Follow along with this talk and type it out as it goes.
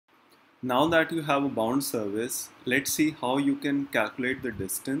Now that you have a bound service, let's see how you can calculate the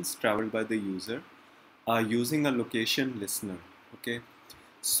distance traveled by the user using a location listener. Okay,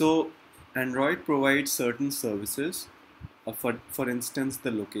 so Android provides certain services, for instance, the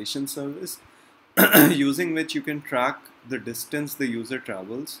location service, using which you can track the distance the user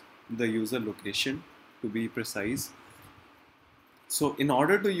travels, the user location to be precise. So in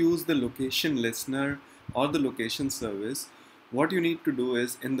order to use the location listener or the location service, what you need to do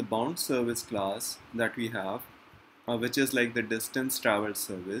is in the bound service class that we have, which is like the distance travel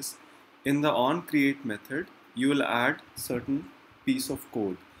service, in the onCreate method, you will add certain piece of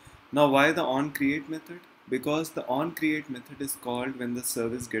code. Now why the onCreate method? Because the onCreate method is called when the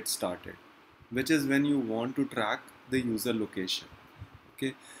service gets started, which is when you want to track the user location.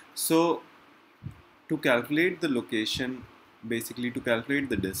 Okay, so to calculate the location, basically to calculate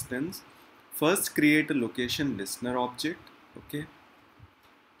the distance, first create a location listener object. Okay,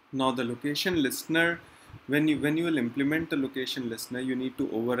 now the location listener, when you will implement the location listener, you need to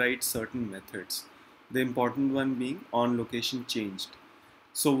override certain methods, the important one being on location changed.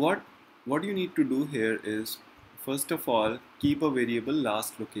 So what you need to do here is, first of all, keep a variable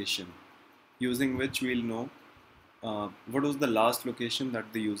last location, using which we'll know what was the last location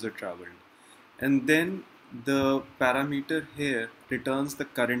that the user traveled. And then the parameter here returns the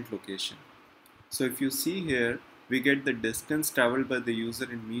current location. So if you see here, we get the distance traveled by the user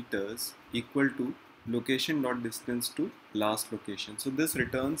in meters equal to location.distance to last location. So this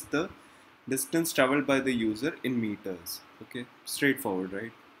returns the distance traveled by the user in meters. Okay, straightforward,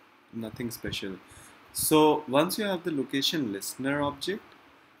 right? Nothing special. So once you have the location listener object,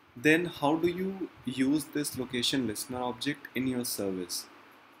 then how do you use this location listener object in your service?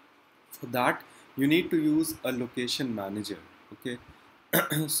 For that, you need to use a location manager. Okay,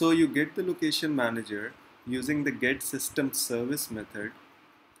 so you get the location manager using the get system service method,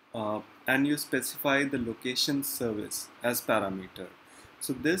 and you specify the location service as parameter.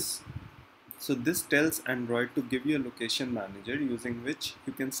 So this tells Android to give you a location manager using which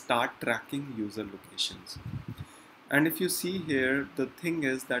you can start tracking user locations. And if you see here, the thing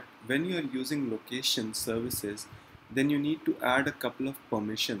is that when you are using location services, then you need to add a couple of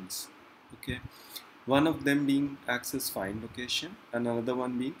permissions. Okay, one of them being access find location and another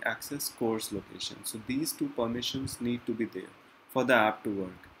one being access course location. So these two permissions need to be there for the app to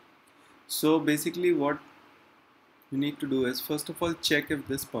work. So basically what you need to do is, first of all, check if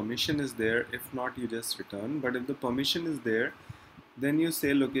this permission is there. If not, you just return. But if the permission is there, then you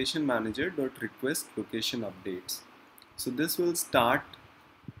say location manager dot request location updates. So this will start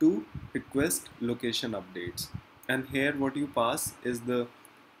to request location updates. And here what you pass is the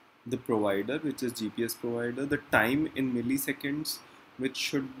provider, which is GPS provider, the time in milliseconds, which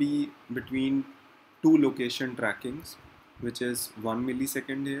should be between two location trackings, which is 1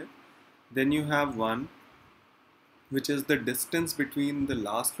 millisecond here. Then you have one, which is the distance between the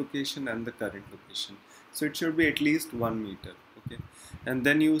last location and the current location. So it should be at least 1 meter. Okay, and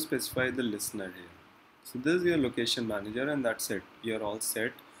then you specify the listener here. So this is your location manager, and that's it. You're all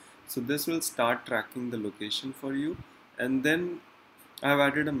set. So this will start tracking the location for you, and then I've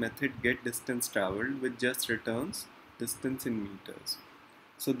added a method get distance traveled, which just returns distance in meters.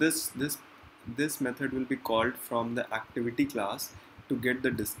 So this method will be called from the activity class to get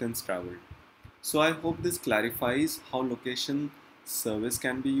the distance traveled. So I hope this clarifies how location service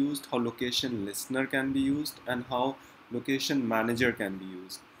can be used, how location listener can be used, and how location manager can be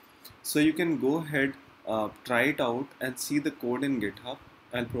used. So you can go ahead, try it out and see the code in GitHub.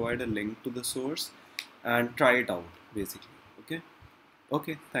 I'll provide a link to the source and try it out basically. Okay.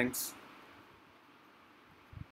 Okay, thanks.